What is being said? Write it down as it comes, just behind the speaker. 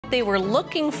what they were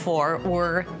looking for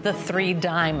were the 3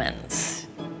 diamonds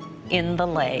in the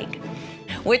leg,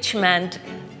 which meant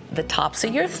the tops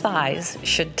of your thighs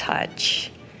should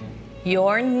touch,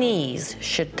 your knees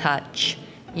should touch,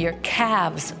 your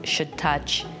calves should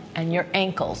touch, and your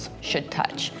ankles should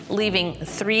touch, leaving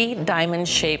 3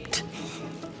 diamond-shaped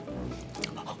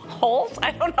holes.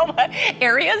 I don't know what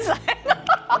areas.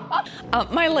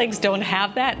 My legs don't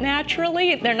have that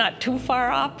naturally. They're not too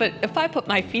far off, but if I put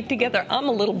my feet together, I'm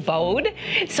a little bowed.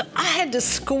 So I had to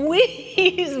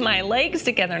squeeze my legs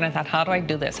together, and I thought, how do I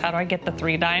do this? How do I get the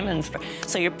 3 diamonds?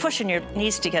 So you're pushing your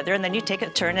knees together, and then you take a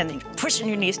turn, and then you're pushing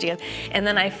your knees together. And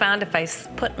then I found if I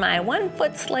put my one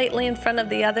foot slightly in front of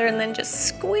the other and then just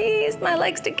squeezed my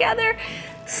legs together,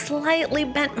 slightly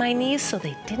bent my knees so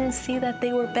they didn't see that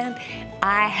they were bent,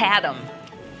 I had them.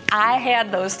 I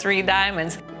had those 3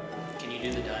 diamonds. Can you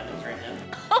do the diamonds right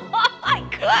now? I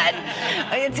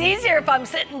could. It's easier if I'm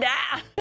sitting down.